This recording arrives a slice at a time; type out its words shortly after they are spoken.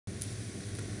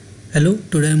Hello,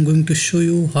 today I'm going to show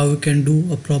you how you can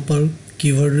do a proper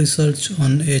keyword research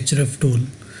on Ahrefs tool.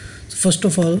 So first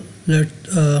of all,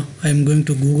 I'm going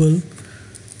to Google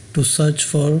to search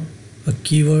for a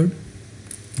keyword.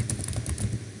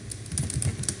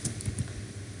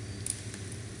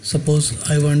 Suppose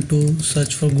I want to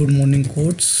search for good morning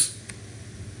quotes.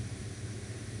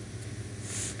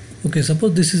 Okay,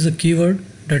 suppose this is a keyword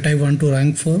that I want to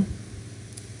rank for.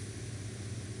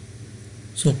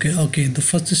 So okay, the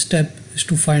first step is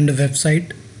to find a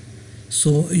website.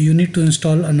 So you need to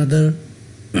install another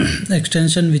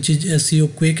extension, which is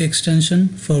SEO quick extension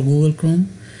for Google Chrome.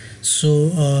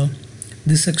 So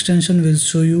this extension will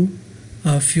show you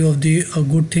a few of the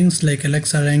good things like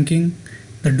Alexa ranking,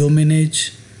 the domain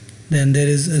age, then there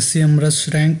is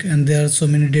SEMrush rank, and there are so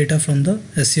many data from the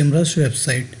SEMrush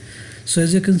website. So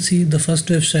as you can see, the first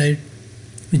website,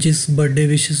 which is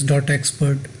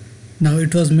birthdaywishes.expert. Now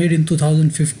it was made in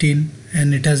 2015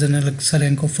 and it has an Alexa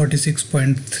rank of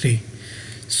 46.3.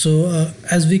 So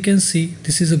as we can see,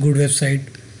 this is a good website.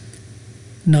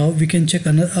 Now we can check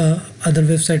another other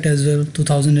website as well.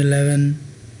 2011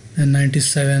 and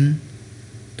 97,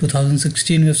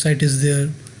 2016 website is there,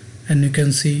 and you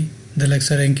can see the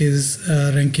Alexa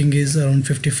ranking is around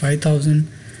 55,000.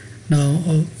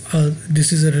 Now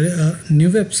this is a new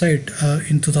website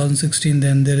in 2016.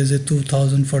 Then there is a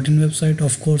 2014 website.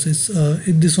 Of course, this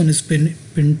one is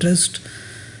Pinterest.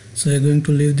 So we're going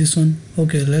to leave this one.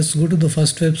 Okay, let's go to the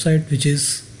first website, which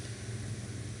is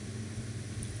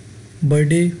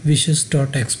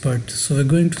birthdaywishes.expert. So we're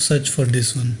going to search for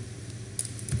this one,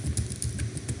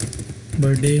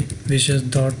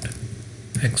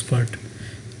 birthdaywishes.expert,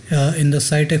 in the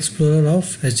site explorer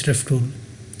of Ahrefs tool.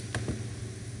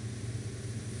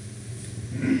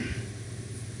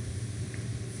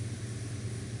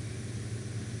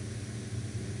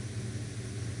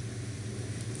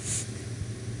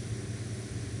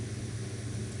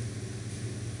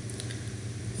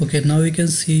 Okay, now we can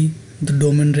see the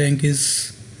domain rank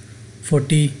is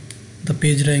 40, the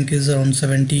page rank is around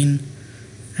 17,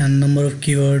 and number of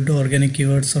organic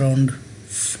keywords around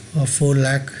 4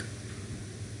 lakh.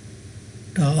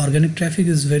 Organic traffic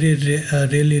is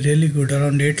really good,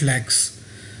 around 8 lakhs.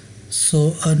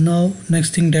 So now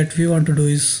next thing that we want to do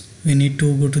is we need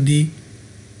to go to the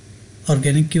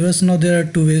organic keywords. Now there are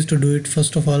two ways to do it.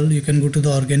 First of all, you can go to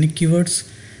the organic keywords,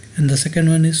 and the second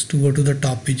one is to go to the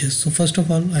top pages. So first of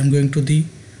all, I'm going to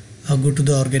go to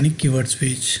the organic keywords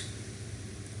page.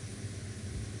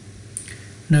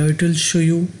 Now it will show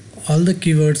you all the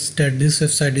keywords that this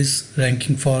website is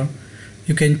ranking for.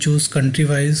 You can choose country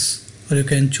wise, or you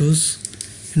can choose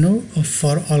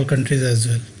for all countries as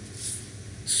well.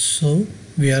 So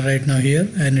we are right now here,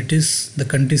 and it is the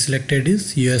country selected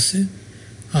is USA,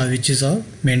 which is our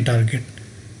main target.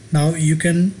 Now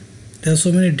there are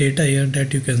so many data here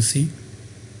that you can see,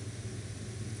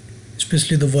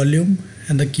 especially the volume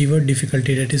and the keyword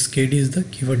difficulty, that is KD is the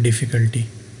keyword difficulty.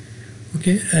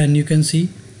 Okay, and you can see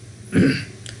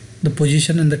the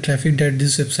position and the traffic that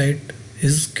this website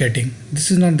is getting. This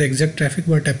is not the exact traffic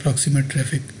but approximate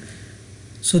traffic.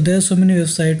 So there are so many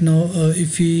websites. Now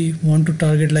if we want to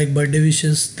target like birthday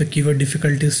wishes, the keyword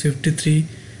difficulty is 53.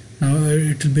 Now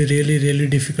it will be really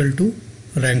difficult to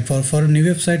rank for a new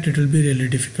website. It will be really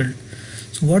difficult.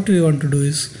 So what we want to do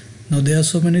is, now there are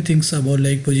so many things about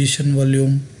like position,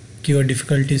 volume, keyword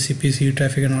difficulty, CPC,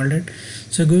 traffic and all that.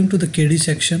 So going to the KD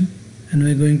section, and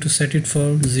we're going to set it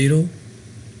for 0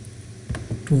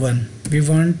 to 1. We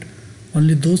want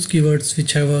only those keywords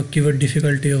which have a keyword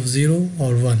difficulty of 0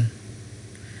 or 1.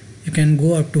 You can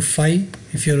go up to 5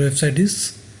 if your website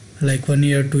is like 1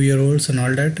 year, 2 year olds and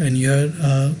all that, and you have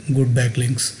good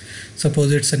backlinks.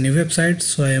 Suppose it's a new website,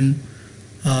 so I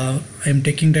am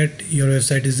taking that your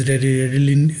website is really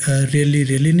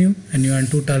new, and you want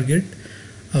to target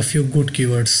a few good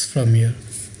keywords from here.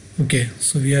 Okay,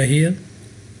 so we are here.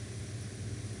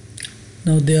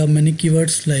 Now there are many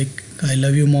keywords like I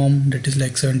love you mom, that is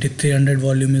like 7300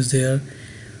 volume is there.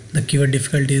 The keyword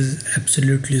difficulty is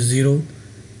absolutely 0.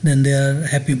 Then there are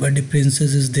happy birthday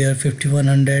princess is there,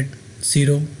 5100,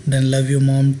 0. Then love you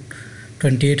mom,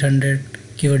 2800,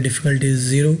 keyword difficulty is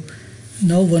 0.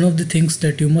 Now one of the things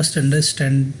that you must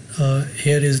understand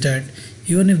here is that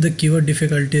even if the keyword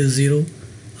difficulty is 0,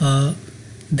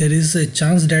 there is a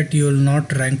chance that you will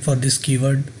not rank for this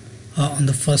keyword on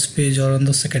the first page or on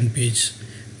the second page.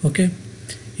 Okay,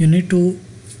 you need to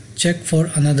check for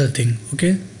another thing.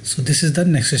 Okay, so this is the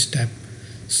next step.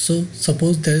 So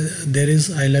suppose there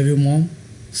is I love you mom,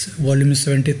 volume is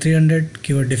 7300,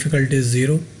 keyword difficulty is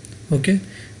 0. Okay,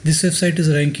 this website is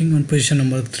ranking on position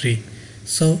number 3.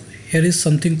 So here is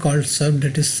something called SERP,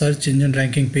 that is search engine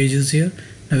ranking pages here.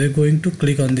 Now we're going to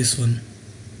click on this one.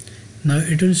 Now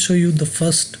it will show you the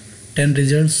first 10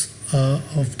 results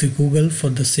of the Google for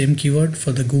the same keyword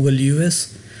for the Google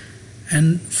US,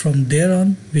 and from there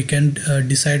on we can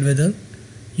decide whether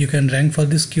you can rank for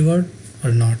this keyword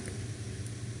or not.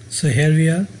 So here we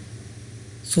are.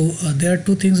 So there are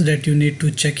two things that you need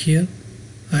to check here.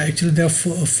 Actually there are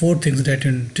four things that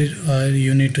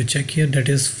you need to check here. That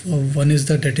is one is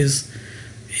that is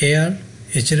AR,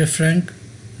 Href rank,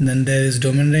 then there is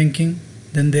domain ranking,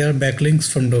 then there are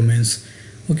backlinks from domains.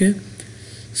 Okay,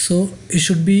 so it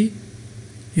should be,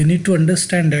 you need to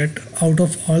understand that out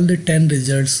of all the 10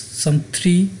 results, some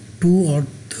 2 or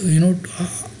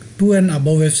 2 and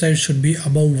above websites should be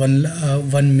above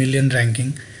 1 million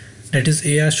ranking. That is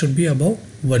AR should be above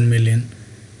 1 million.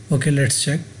 Okay, let's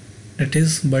check. That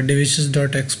is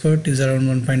birthdaywishes.expert is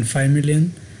around 1.5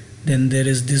 million. Then there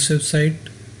is this website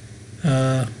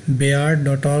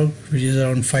bayard.org, which is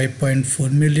around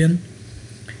 5.4 million.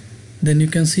 Then you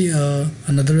can see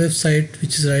another website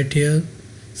which is right here,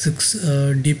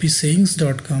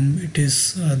 dpsayings.com. It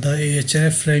is the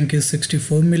Ahrefs rank is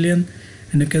 64 million,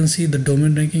 and you can see the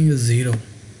domain ranking is 0.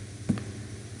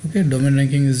 Okay, domain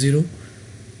ranking is 0.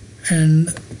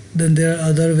 And then there are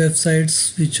other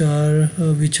websites which have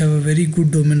a very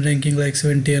good domain ranking like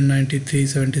 70 and 93,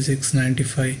 76,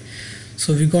 95.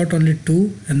 So we got only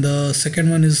 2, and the second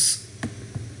one is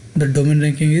the domain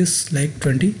ranking is like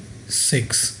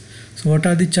 26. So what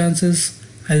are the chances?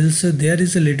 I will say there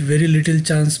is a very little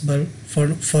chance, but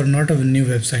for not a new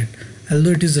website.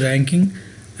 Although it is ranking,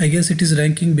 I guess it is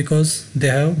ranking because they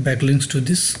have backlinks to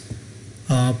this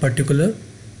particular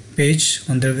page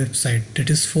on their website.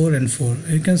 That is 4 and 4.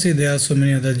 You can see there are so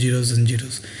many other zeros and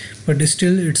zeros, but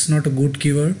still it's not a good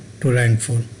keyword to rank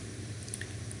for.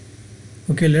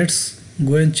 Okay, let's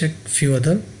go and check few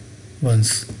other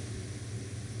ones.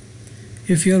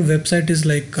 If your website is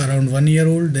like around 1 year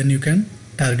old, then you can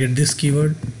target this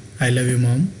keyword, I love you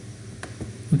mom.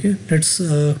 Okay, let's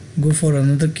go for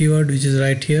another keyword which is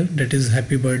right here, that is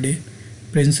happy birthday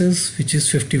princess, which is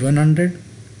 5100.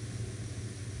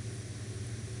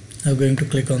 I'm going to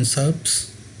click on subs.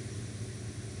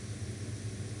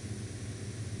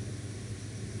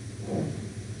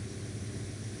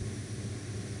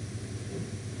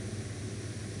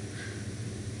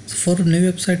 For a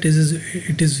new website,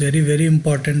 it is very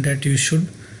important that you should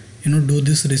do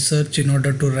this research in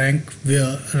order to rank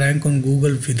on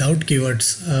Google without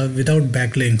keywords, without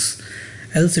backlinks.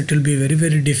 Else it will be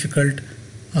very difficult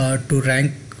to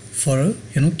rank for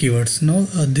keywords. Now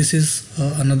this is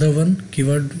another one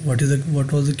keyword. What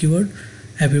was the keyword?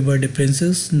 Happy birthday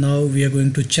princess. Now we are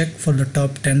going to check for the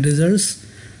top 10 results.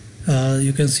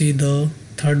 You can see the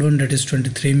third one, that is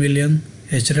 23 million.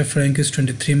 Href rank is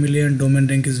 23 million. Domain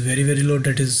rank is very low,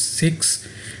 that is 6,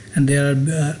 and there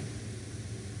are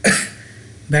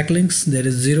backlinks. There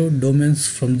is 0 domains.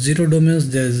 From 0 domains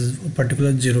there is a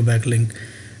particular 0 backlink.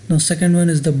 Now second one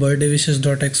is the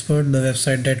birthdaywishes.expert, the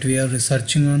website that we are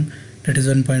researching on, that is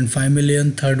 1.5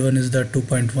 million. Third one is the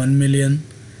 2.1 million.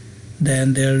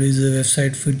 Then there is a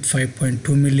website with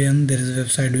 5.2 million. There is a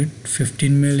website with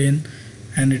 15 million,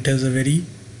 and it has a very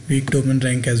weak domain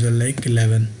rank as well, like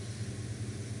 11.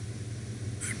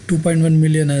 2.1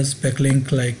 million has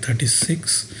backlink like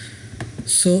 36.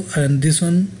 So, and this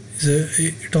one is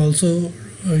it also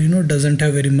doesn't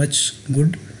have very much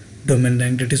good domain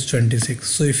rank, that is 26.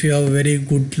 So if you have very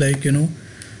good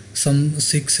some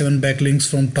 6-7 backlinks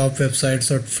from top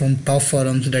websites or from top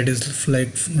forums, that is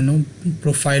like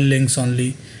profile links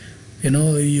only,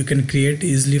 you can create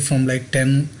easily from like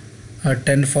 10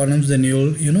 forums, then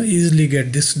you'll easily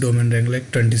get this domain rank like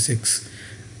 26.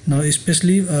 Now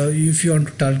especially if you want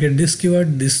to target this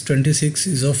keyword, this 26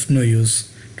 is of no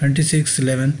use, 26,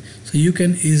 11. So you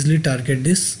can easily target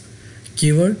this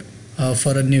keyword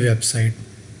for a new website,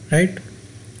 right?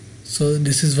 So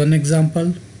this is one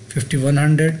example,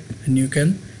 5100, and you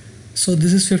can, so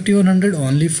this is 5100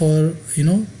 only for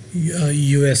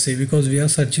USA, because we are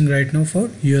searching right now for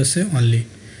USA only.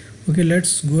 Okay,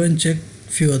 let's go and check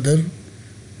few other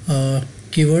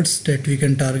keywords that we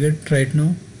can target right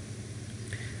now.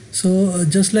 So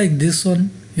just like this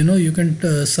one, you can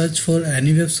search for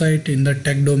any website in the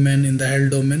tech domain, in the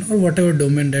health domain, or whatever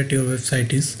domain that your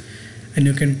website is, and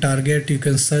you can target, you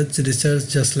can search, research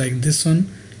just like this one,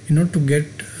 to get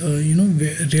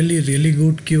really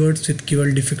good keywords with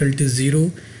keyword difficulty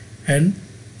 0, and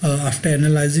after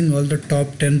analyzing all the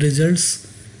top 10 results,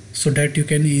 so that you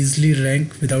can easily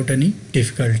rank without any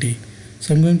difficulty.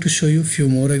 So I'm going to show you few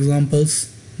more examples.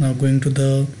 Now going to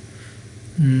the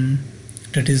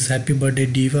that is happy birthday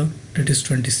diva, that is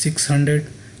 2600.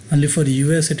 Only for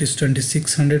US it is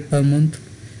 2600 per month.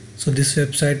 So this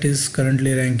website is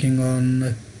currently ranking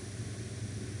on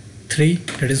 3,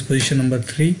 that is position number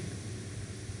 3.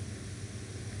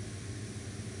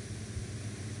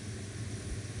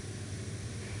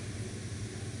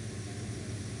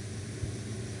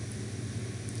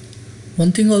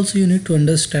 One thing also you need to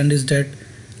understand is that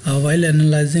while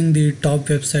analyzing the top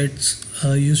websites,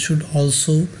 you should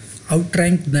also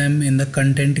outrank them in the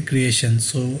content creation.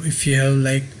 So if you have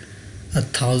like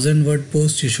 1,000 word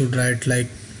post, you should write like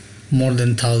more than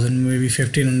 1,000, maybe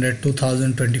 1,500,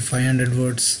 2,000, 2,500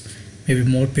 words, maybe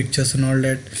more pictures and all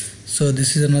that. So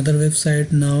this is another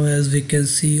website. Now as we can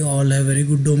see, all have very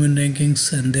good domain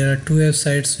rankings, and there are 2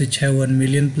 websites which have 1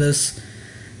 million plus.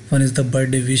 One is the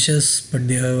Birthday Wishes, but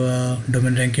they have a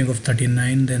domain ranking of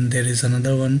 39. Then there is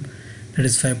another one that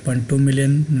is 5.2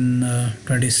 million in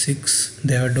 26.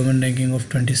 They have a domain ranking of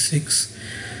 26.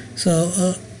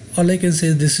 So all I can say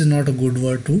is this is not a good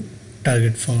word to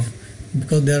target for,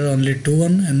 because there are only 2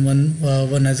 and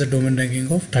one has a domain ranking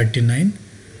of 39,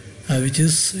 which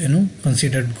is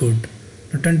considered good.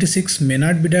 The 26 may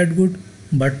not be that good,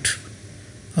 but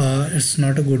it's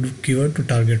not a good keyword to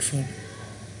target for.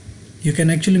 You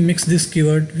can actually mix this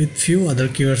keyword with few other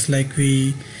keywords, like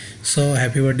we saw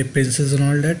happy birthday princess and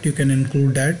all that. You can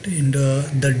include that in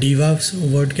the diva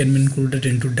word can be included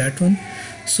into that one.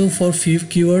 So for few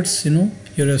keywords,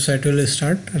 your website will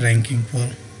start ranking for.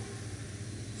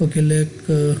 Okay,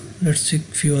 let's check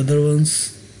few other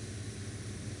ones.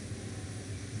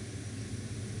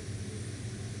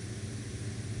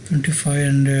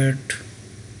 $2,500.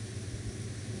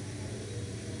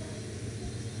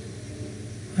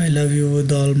 I love you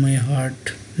with all my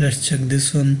heart. Let's check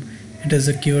this one. It has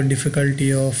a keyword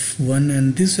difficulty of 1,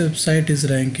 and this website is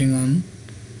ranking on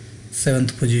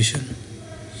 7th position.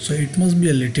 So it must be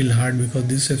a little hard, because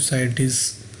this website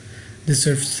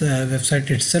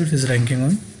itself is ranking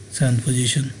on 7th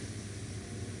position.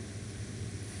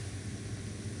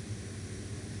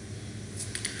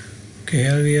 Okay,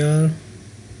 here we are.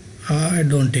 I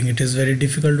don't think it is very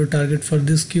difficult to target for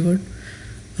this keyword.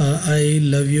 I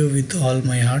love you with all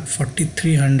my heart,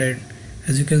 4,300.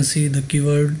 As you can see, the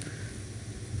keyword,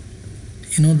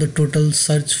 the total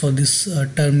search for this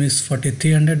term is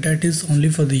 4,300. That is only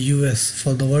for the US.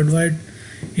 For the worldwide,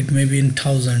 it may be in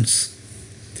thousands.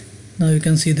 Now you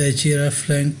can see the Ahrefs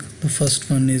rank. The first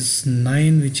one is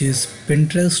 9, which is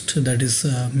Pinterest. That is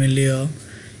mainly a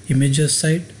images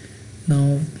site.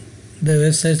 Now the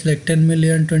websites like 10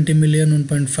 million, 20 million,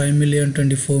 1.5 million,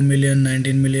 24 million,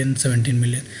 19 million, 17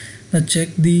 million. Now check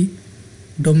the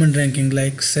domain ranking,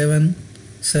 like 7,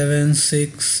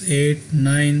 6, 8,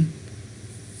 9.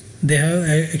 They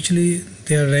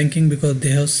are ranking because they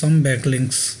have some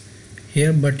backlinks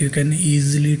here, but you can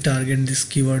easily target this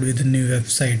keyword with a new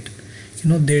website.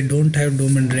 They don't have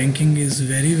domain ranking is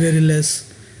very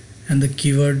less, and the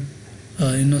keyword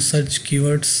search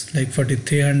keywords like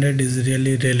 4,300 is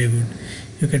really good.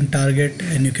 You can target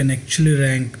and you can actually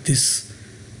rank this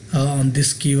on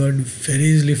this keyword very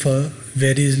easily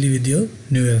with your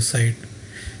new website.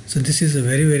 So this is a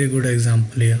very good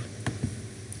example here.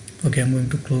 Okay, I'm going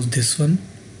to close this one,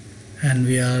 and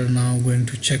we are now going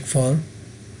to check for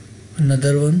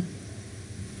another one.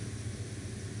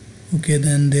 Okay,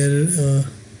 then there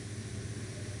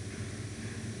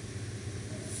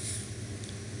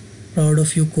proud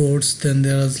of you quotes. Then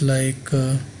there is like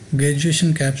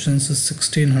graduation captions is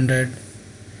 1,600.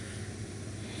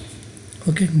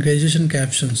 Okay, graduation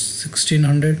captions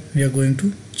 1,600. We are going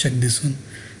to check this one.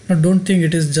 Now don't think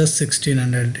it is just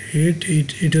 1,600.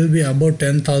 It will be about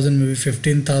 10,000, maybe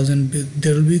 15,000.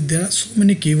 There are so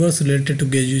many keywords related to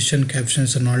graduation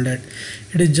captions and all that.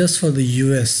 It is just for the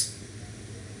US,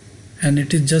 and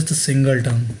it is just a single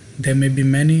term. There may be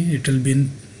many. It will be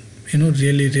in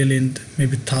really in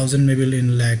maybe 1,000, maybe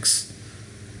in lakhs.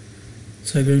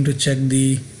 So I'm going to check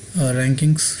the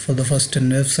rankings for the first 10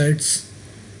 websites.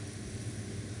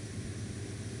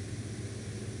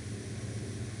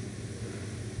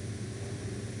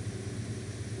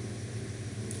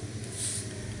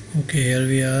 Okay, here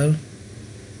we are.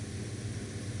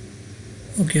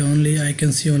 Okay, I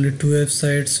can see only 2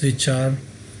 websites which are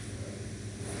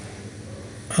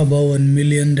above 1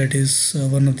 million. That is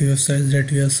one of the websites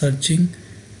that we are searching,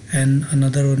 and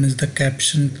another one is the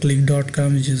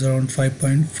captionclick.com, which is around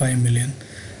 5.5 million.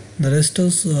 The rest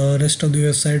of the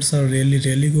websites are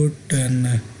really good,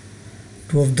 and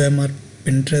 2 of them are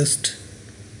Pinterest.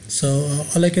 So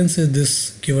all I can say is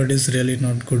this keyword is really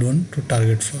not good one to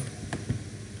target for.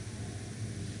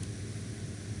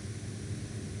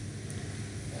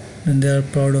 And they are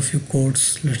proud of you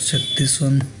quotes. Let's check this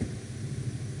one.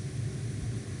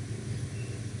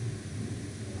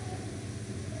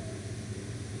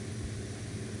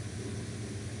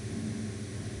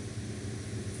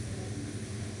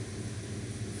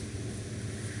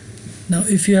 Now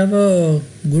if you have a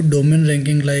good domain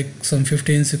ranking like some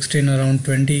 15, 16, around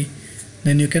 20,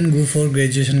 then you can go for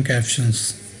graduation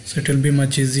captions. So it will be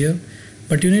much easier,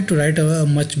 but you need to write a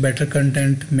much better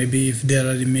content. Maybe if there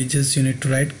are images, you need to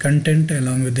write content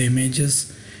along with the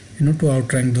images, to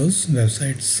outrank those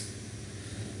websites.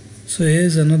 So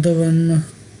here's another one.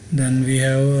 Then we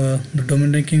have the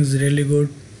domain ranking is really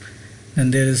good.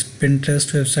 And there is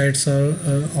Pinterest websites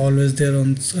are always there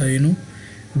on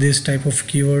this type of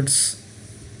keywords.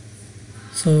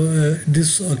 So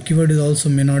this keyword is also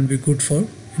may not be good for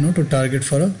to target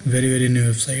for a very new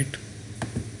website,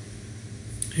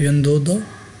 even though the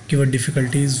keyword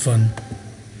difficulty is 1.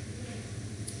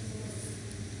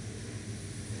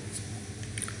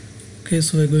 Okay,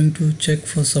 so we're going to check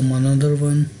for some another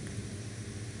one.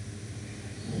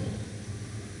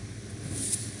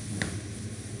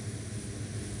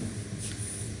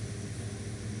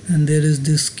 And there is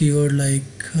this keyword like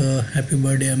happy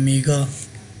birthday amiga.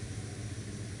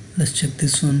 Let's check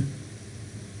this one.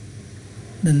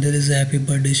 Then there is happy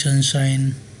birthday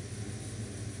sunshine.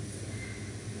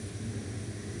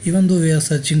 Even though we are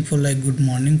searching for like good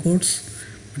morning quotes,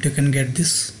 but you can get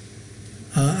this.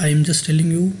 I am just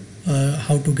telling you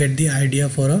how to get the idea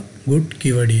for a good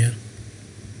keyword here.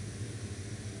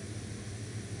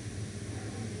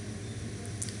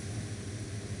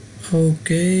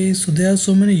 Okay, so there are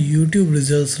so many YouTube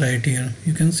results right here.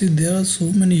 You can see there are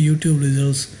so many YouTube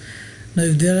results. Now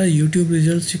if there are YouTube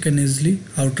results, you can easily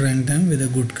outrank them with a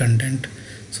good content.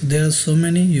 So there are so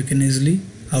many, you can easily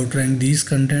outrank these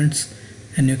contents,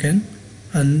 and you can.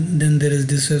 And then there is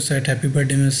this website happy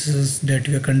birthday messages that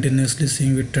we are continuously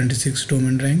seeing with 26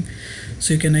 domain rank.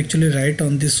 So you can actually write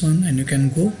on this one, and you can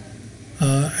go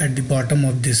at the bottom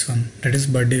of this one, that is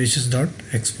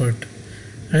birthdaywishes.expert,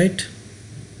 right?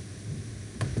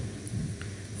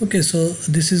 Okay, so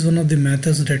this is one of the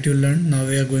methods that you learned. Now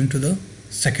we are going to the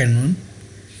second one.